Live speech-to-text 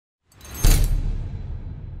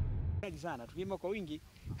maji sana. Tukilima kwa wingi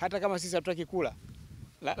hata kama sisi hatutaki kula.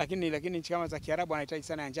 Lakini nchi kama za Kiarabu wanahitaji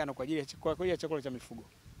sana ya njano kwa ajili ya chakula cha mifugo.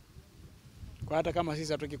 Kwa hata kama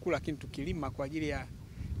sisi hatutaki kula, lakini tukilima kwa ajili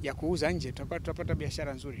ya kuuza nje tutapata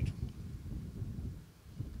biashara nzuri tu.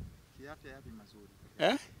 Kiafya yapi mazuri?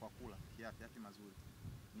 Kwa kula kiafya yapi mazuri?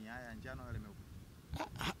 Ni haya njano yale meupe.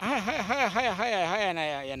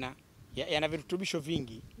 Haya yana virutubisho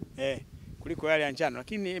vingi kuliko yale ya njano,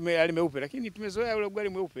 lakini yale meupe, lakini tumezoea ule ugali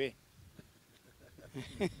mweupe.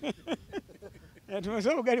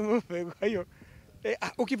 Tumezoea ugali mweupe, kwa hiyo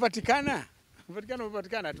ukipatikana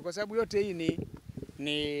tu, kwa sababu yote hii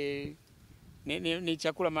ni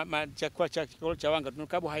chakula cha wanga, tuna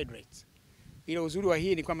carbohydrates. Ile uzuri wa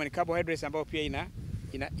hii ni kwamba ni carbohydrates ambayo pia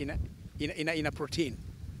ina protein.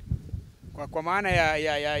 Kwa maana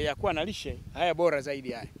ya kuwa na lishe, haya bora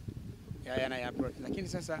zaidi haya. Ya protein. Lakini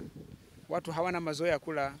sasa watu hawana mazoea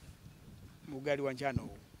kula ugali wa njano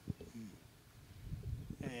huu.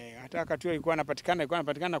 Hata wakati ilikuwa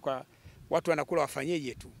inapatikana kwa watu wanakula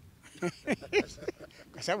wafanyeje tu.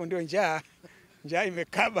 Kwa sababu ndio njaa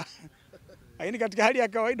imekaba. Lakini katika hali ya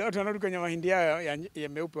kawaida watu wanarudi kwenye mahindi yao ya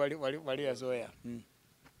meupe walioyazoea.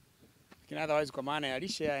 Lakini otherwise kwa maana ya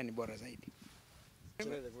lishe haya ni bora zaidi.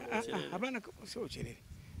 Hapana, sio uchelele.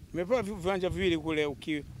 Nimepewa viwanja viwili kule,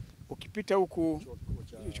 ukipita huku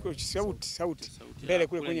sauti mbele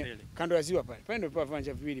kule kwenye kando ya ziwa pale. Pale ndio nimepewa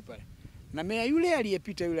viwanja viwili pale. Na meya yule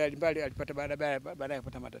aliyepita yule alipata baadaye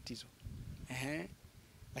kupata matatizo.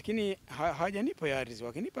 Lakini hawajanipa ya ardhi.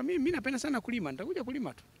 Wakinipa mimi napenda sana kulima, nitakuja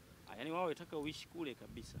kulima tu. Yaani wao wanataka uishi kule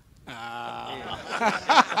kabisa.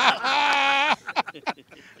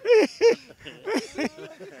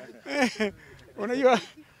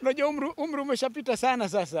 Unajua umri umeshapita sana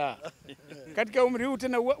sasa. Katika umri huu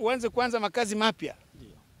tena uanze kuanza makazi mapya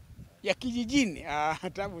ya kijijini,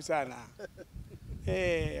 tabu sana.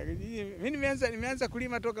 Mimi nimeanza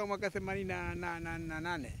kulima toka mwaka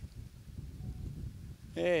 88.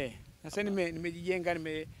 Sasa nimejijenga,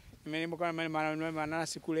 nimelima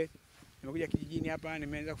mananasi kule. Nimekuja kijijini hapa,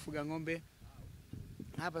 nimeanza kufuga ng'ombe.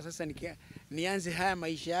 Hapa sasa nianze haya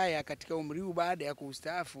maisha haya katika umri huu baada ya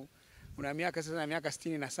kustaafu. Una miaka sasa, miaka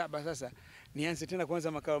 67 sasa, nianze tena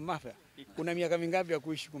kuanza makao mapya. Una miaka mingapi ya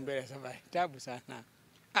kuishi kumbele safari? Tabu sana.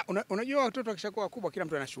 Unajua watoto wakishakuwa wakubwa kila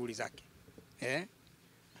mtu ana shughuli zake.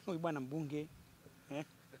 Huyu bwana mbunge.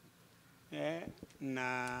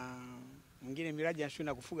 Na mwingine miraji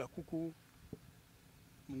anashuna kufuga kuku.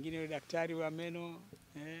 Mwingine yule daktari wa meno.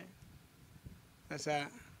 Sasa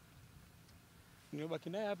nilibaki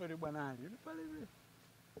naye hapa yule bwana Ali. Yule pale yule.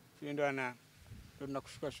 Yeye ndo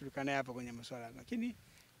tunakushughulika naye hapa kwenye masuala. Lakini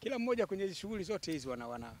kila mmoja kwenye shughuli zote hizi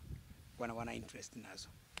wana interest nazo.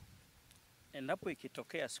 Endapo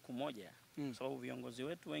ikitokea siku moja, sababu viongozi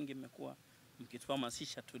wetu wengi mmekuwa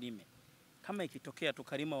mkituhamasisha tulime. Kama ikitokea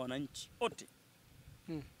tukalima wananchi wote,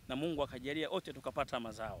 na Mungu akajalia wote tukapata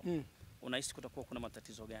mazao, unahisi kutakuwa kuna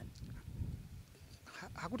matatizo gani?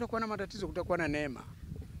 Hakutakuwa na matatizo, kutakuwa na neema.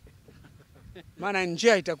 Maana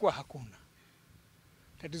njia itakuwa hakuna.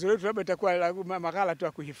 Tatizo letu labda itakuwa maghala tu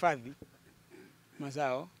ya kuhifadhi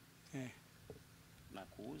mazao. Na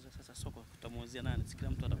kuuza sasa soko tutamuuzia nani? Si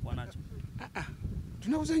kila mtu atakuwa nacho.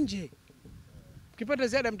 Tunauza nje. Ukipata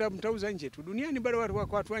ziada mtauza nje tu. Duniani bado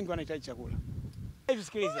watu wengi wanahitaji chakula. Hivi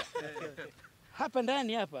sikiliza. Hapa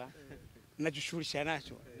ndani hapa ninajishughulisha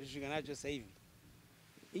nacho sasa hivi.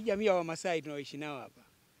 Hii jamii ya Wamasai tunaoishi nao hapa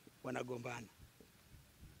wanagombana.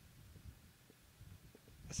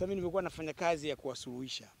 Sasa mimi nimekuwa nafanya kazi ya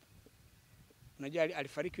kuwasuluhisha. Unajua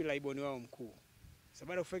alifariki laiboni wao mkuu. Sasa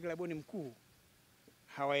baada ya kufariki laiboni mkuu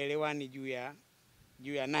hawaelewani juu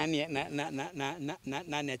ya nani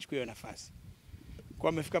achukue nafasi. Kwa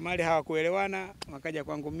wamefika mahali hawakuelewana, wakaja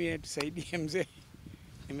kwangu mimi tusaidie mzee.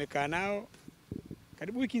 Nimekaa nao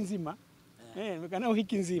karibu wiki nzima. Nimekaa nao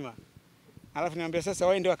wiki nzima. Alafu niambia sasa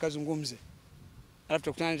waende wakazungumze. Alafu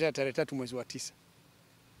tukutane tarehe 3 mwezi wa 9.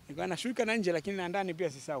 Nilikuwa nashuka na nje, lakini na ndani pia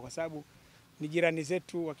si sawa, kwa sababu ni jirani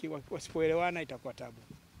zetu, wasipoelewana itakuwa tabu.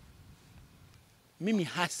 Mimi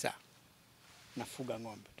hasa nafuga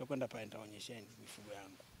ng'ombe. Tutakwenda pale nitaonyesheni mifugo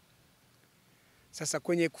yangu. Sasa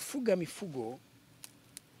kwenye kufuga mifugo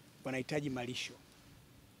wanahitaji malisho.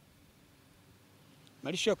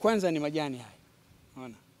 Malisho ya kwanza ni majani haya.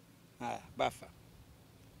 Unaona? Haya, bafa.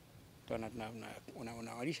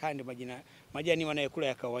 Unawalisha haya ndio majani wanayokula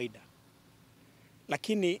ya kawaida.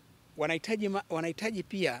 Lakini wanahitaji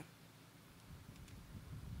pia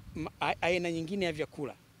aina nyingine ya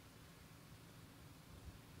vyakula.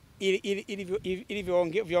 Ili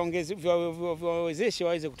viwawezeshe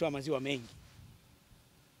waweze kutoa maziwa mengi.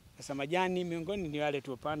 Sasa majani miongoni ni wale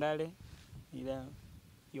tuopanda wale, ila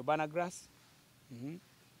hiyo banana grass.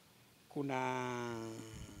 Kuna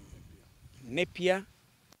nepia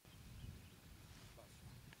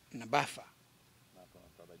na bafa.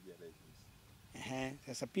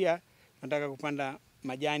 Sasa pia tunataka kupanda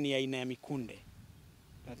majani ya aina ya mikunde.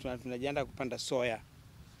 Tunajiandaa kupanda soya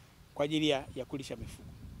kwa ajili ya kulisha mifugo.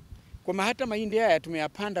 Kwa hata mahindi haya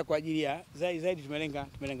tumeyapanda kwa ajili ya zaidi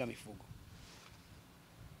tumelenga mifugo.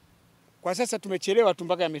 Kwa sasa tumechelewa tu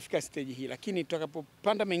mpaka yamefika stage hii, lakini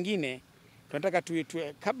tutakapopanda mengine tunataka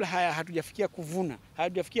kabla hatujafikia kuvuna,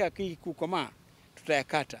 hatujafikia kukomaa,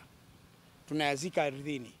 tutayakata. Tunayazika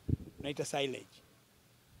ardhini. Naita silage.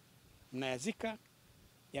 Mnayazika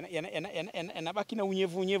yanabaki na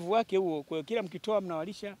unyevu wake huo. Kwa hiyo kila mkitoa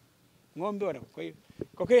mnawalisha ng'ombe. Kwa hiyo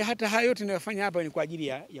kwa kweli hata hayo yote tunayofanya hapa ni kwa ajili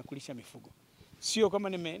ya kulisha mifugo. Sio kama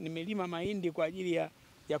nimelima mahindi kwa ajili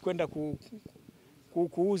ya kwenda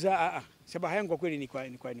kuuza. Sababu haya kwa kweli ni kwa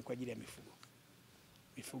ajili ya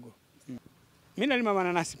mifugo. Mimi nalima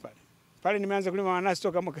mananasi pale nimeanza kulima mananasi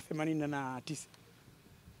toka mwaka 89.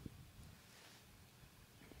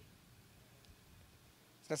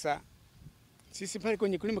 Sasa sisi pale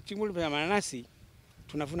kwenye kulima cha mananasi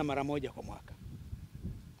tunavuna mara moja kwa mwaka.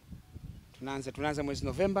 Tunaanza mwezi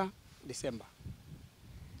Novemba, Disemba.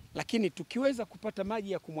 Lakini tukiweza kupata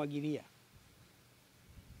maji ya kumwagilia,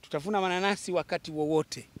 tutavuna mananasi wakati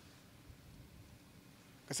wowote.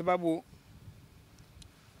 Kwa sababu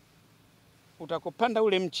utakopanda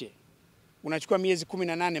ule mche unachukua miezi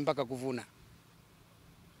 18 mpaka kuvuna.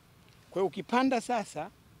 Kwa hiyo ukipanda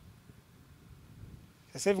sasa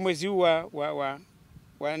hivi mwezi huu wa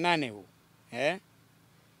 8 huu,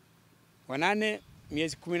 wa 8,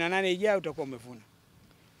 miezi 18 ijayo utakuwa umevuna.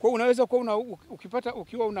 Kwa hiyo unaweza kuwa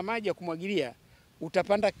ukiwa una maji ya kumwagilia,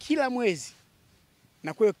 utapanda kila mwezi.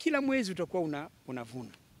 Na kwa hiyo kila mwezi utakuwa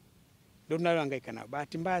unavuna. Ndio tunalohangaika nao.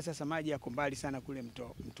 Bahati mbaya sasa maji yako mbali sana kule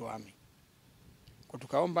mto Ami. Kwa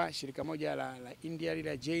tukaomba shirika moja la India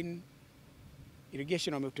la Jain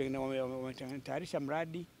Irrigation wametayarisha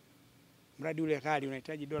mradi ule ghali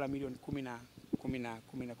unahitaji dola milioni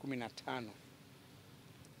 15.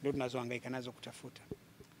 Ndio tunazohangaika nazo kutafuta.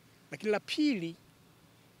 Lakini la pili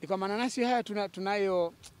ni kwa mananasi haya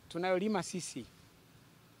tunayolima sisi.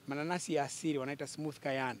 Mananasi ya asili wanaita smooth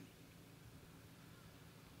cayenne.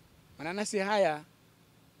 Mananasi haya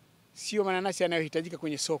sio mananasi yanayohitajika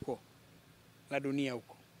kwenye soko la dunia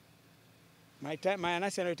huko.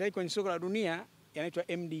 Mananasi yanayohitajika kwenye soko la dunia yanaitwa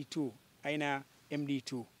MD2, aina ya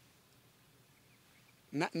MD2.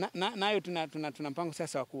 Nayo tuna mpango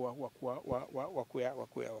sasa wa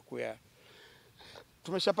kuya.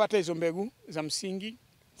 Tumeshapata hizo mbegu za msingi.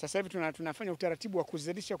 Sasa hivi tunafanya utaratibu wa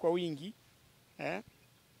kuzalisha kwa wingi,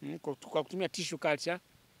 kwa kutumia tissue culture,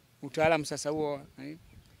 utaalamu sasa huo,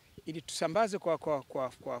 ili tusambaze kwa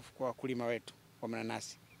wakulima wetu wa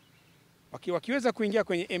mananasi. Wakiweza kuingia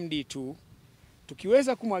kwenye MD2,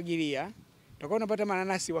 tukiweza kumwagilia, tutakuwa tunapata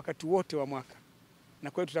mananasi wakati wote wa mwaka.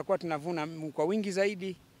 Na kwa hiyo tutakuwa tunavuna kwa wingi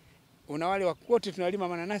zaidi. Wale wote tunalima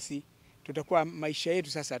mananasi, tutakuwa maisha yetu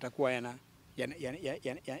sasa yatakuwa yana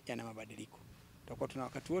mabadiliko. Tutakuwa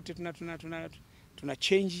wakati wote tuna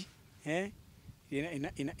change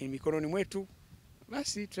mikononi mwetu,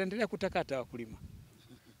 basi tutaendelea kutakata wakulima.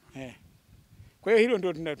 Kwa hiyo hilo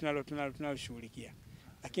ndio tunaloshughulikia.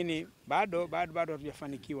 Lakini bado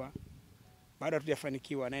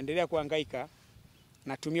hatujafanikiwa. Naendelea kuhangaika.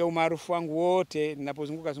 Natumia umaarufu wangu wote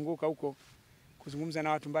ninapozunguka huko kuzungumza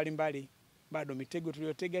na watu mbalimbali. Bado mitego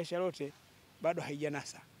tuliyotega Charlotte bado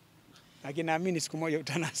haijanasa. Lakini naamini siku moja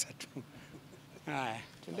utanasa tu. Haya,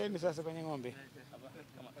 twendeni sasa kwenye ng'ombe.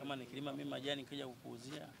 Kama nikilima mimi majani kija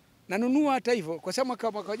kukuuzia. Nanunua hata hivyo kwa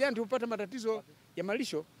sababu mwaka jana tulipata matatizo ya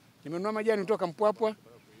malisho. Nimenunua majani kutoka Mpwapwa,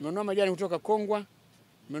 nimenunua majani kutoka Kongwa,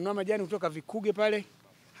 nimenunua majani kutoka Vikuge pale.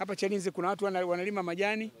 Hapa Chalinze kuna watu wanalima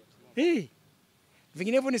majani.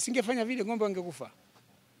 Vinginevyo nisingefanya vile, ng'ombe wangekufa.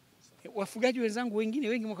 Wafugaji wenzangu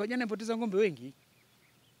wengi mwaka jana wamepoteza ng'ombe wengi.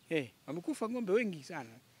 Wamekufa ng'ombe wengi sana.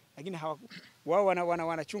 Lakini wao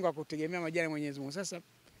wanachunga kutegemea majani Mwenyezi Mungu. Sasa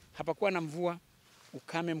hapakuwa na mvua,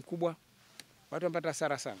 ukame mkubwa. Watu wamepata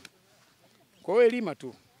hasara sana. Kwa hiyo lima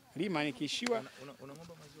tu. Lima nikiishiwa. Una ng'ombe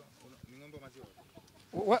maziwa? Ni ng'ombe maziwa?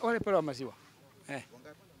 Wale pale wa maziwa.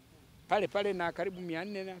 Pale na karibu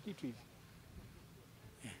 400 na kitu hivi.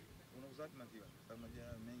 Unauza maziwa?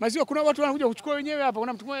 Maziwa kuna watu wanakuja kuchukua wenyewe hapa.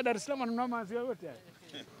 Kuna mtu mmoja Dar es Salaam ananunua maziwa yote haya.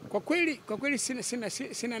 Kwa kweli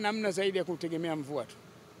sina namna zaidi ya kutegemea mvua tu.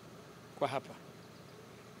 Kwa hapa.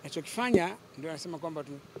 Nachokifanya ndio nasema kwamba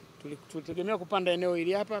tulitegemea kupanda eneo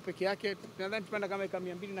hili hapa peke yake. Nadhani tupanda kama eka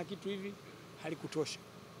 200 na kitu hivi, halikutosha.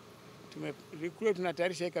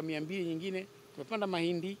 Tunatayarisha eka 200 nyingine. Tumepanda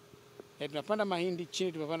mahindi Tunapanda mahindi,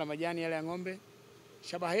 chini tumepanda majani yale ya ng'ombe.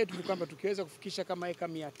 Shabaha yetu ni kwamba tukiweza kufikisha kama eka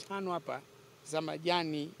 500 hapa za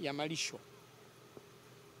majani ya malisho,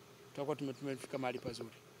 tutakuwa tumefika mahali pazuri.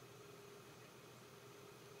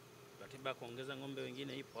 Ratiba kuongeza ng'ombe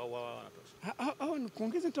wengine ipo au wao wanatosha?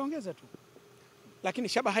 Kuongeza nitaongeza tu. Lakini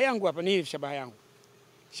shabaha yangu hapa ni hivi,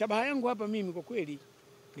 shabaha yangu hapa mimi kwa kweli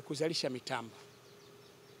ni kuzalisha mitamba.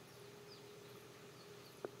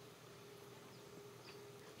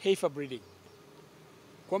 Heifer breeding.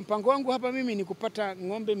 Kwa mpango wangu hapa mimi ni kupata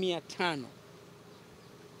ng'ombe 500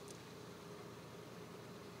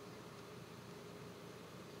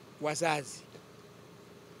 wazazi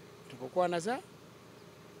tutakokuwa wanazaa.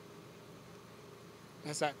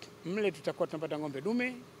 Sasa mle tutakuwa tunapata ng'ombe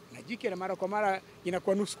dume na jike, na mara kwa mara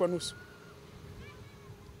inakuwa nusu kwa nusu.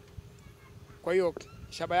 Kwa hiyo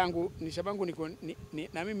shabaha yangu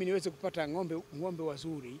na mimi niweze kupata ng'ombe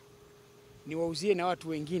wazuri niwauzie na watu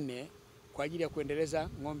wengine kwa ajili ya kuendeleza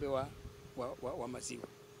ng'ombe wa maziwa.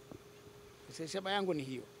 Sasa shabaha yangu ni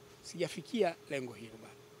hiyo. Sijafikia lengo hilo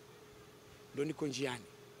bado. Ndio niko njiani.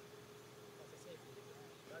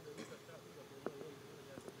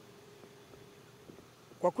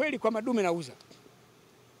 Kwa kweli kwa madume nauza.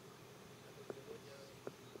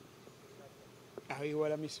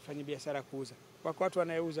 Wala mimi sifanyi biashara kuuza. Wako watu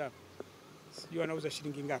wanayeuza. Sijui wanauza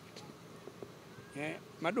shilingi ngapi.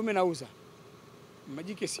 Madume nauza.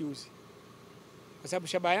 Majike siuzi. Kwa sababu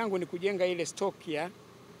shabaha yangu ni kujenga ile stock ya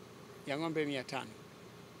ng'ombe 500.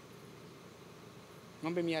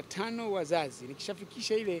 Ng'ombe 500 wazazi.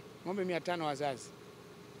 Nikishafikisha ile ng'ombe 500 wazazi,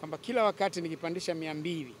 kwamba kila wakati nikipandisha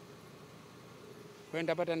 200,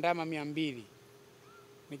 kwenda pata ndama 200.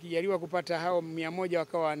 Nikijaliwa kupata hao 100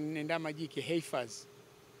 wakawa ndama jike heifers,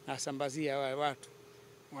 na sambazia watu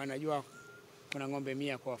wanajua kuna ng'ombe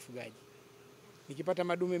 100 kwa wafugaji. Nikipata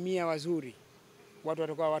madume 100 wazuri, watu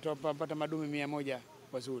wapata madume 100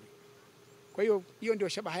 wazuri. Kwa hiyo ndio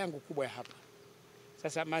shabaha yangu kubwa ya hapa.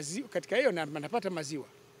 Sasa maziwa, katika hiyo napata maziwa.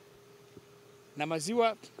 Na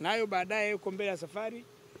maziwa nayo baadaye uko mbele ya safari.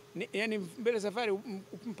 Yani mbele ya safari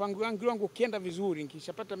mpango wangu ukienda vizuri,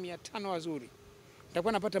 nikishapata 500 wazuri,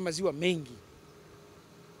 nitakuwa napata maziwa mengi.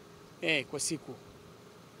 Kwa siku.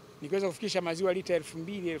 Nikiweza kufikisha maziwa lita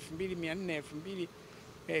 2000, 2400,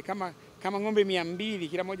 2000, kama ng'ombe 200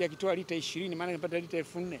 kila moja akitoa lita 20, maana napata lita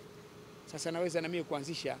 4000. Sasa naweza na mimi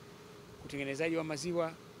kuanzisha kutengenezaji wa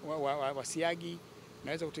maziwa wa siagi,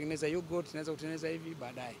 naweza kutengeneza yogurt, naweza kutengeneza hivi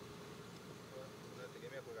baadaye.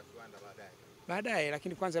 Unategemea kuweka kiwanda baadaye? Baadaye,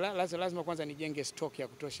 lakini kwanza lazima kwanza nijenge stock ya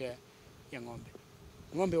kutosha ya ng'ombe.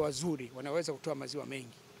 Ng'ombe wazuri wanaweza kutoa maziwa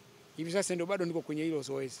mengi. Hivi sasa ndio bado niko kwenye hilo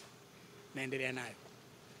zoezi. Naendelea nayo.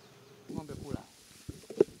 Ng'ombe kula.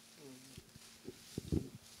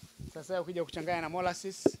 Sasa ukija kuchanganya na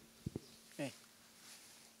molasses,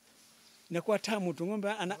 inakuwa tamu tu.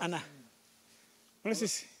 Ng'ombe ana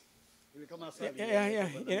molasses ile kama asali.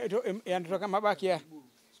 Yanatoka mabaki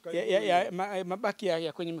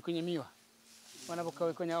ya kwenye miwa.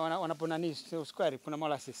 Wanaponani sukari, kuna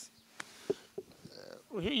molasses.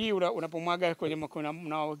 Hii unapomwaga kwenye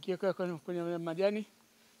majani,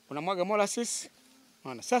 unamwaga molasses.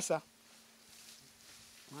 Unaona sasa?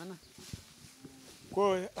 Unaona?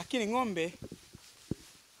 Lakini ng'ombe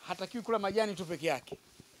hatakiwi kula majani tu peke yake.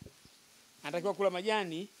 Anatakiwa kula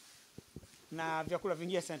majani na vyakula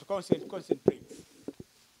vingine sana, concentrate.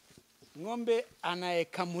 Ng'ombe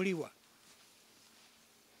anayekamuliwa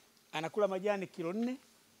anakula majani kilo 4,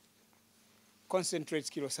 concentrates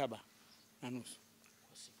kilo 7.5.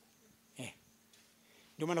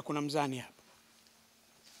 Ndio maana kuna mzani hapa.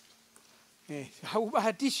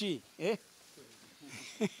 Haubahatishi.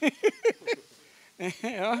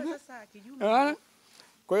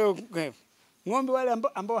 Kwa hiyo ng'ombe wale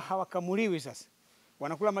ambao hawakamuliwi sasa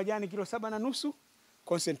wanakula majani kilo 7.5,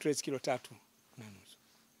 concentrates kilo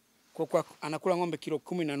 3.5. Kwa anakula ng'ombe kilo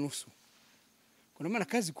 10.5. Kuna maana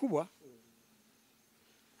kazi kubwa.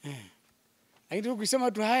 Lakini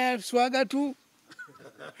ukisema tu haya swaga tu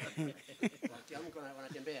Wakiamka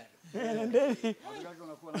wanatembea. Ndio.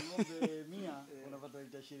 Unakuwa na ng'ombe 100 unapata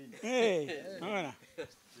lita 20. Unaona?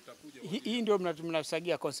 Hii ndio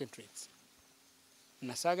mnasagia concentrates.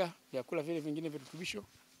 Mnasaga vyakula vile vingine virutubisho.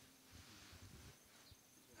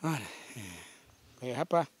 Unaona? Kwa hiyo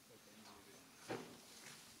hapa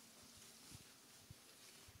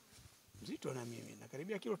mzito na mimi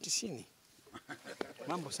nakaribia kilo 90.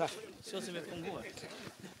 Mambo safi. Sio zimepungua.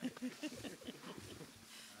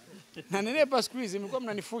 Nanenepa siku hizi mlikuwa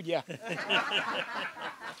mnanifuja.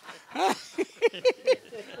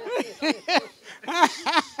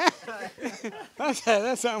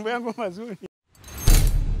 Sasa mambo yangu mazuri.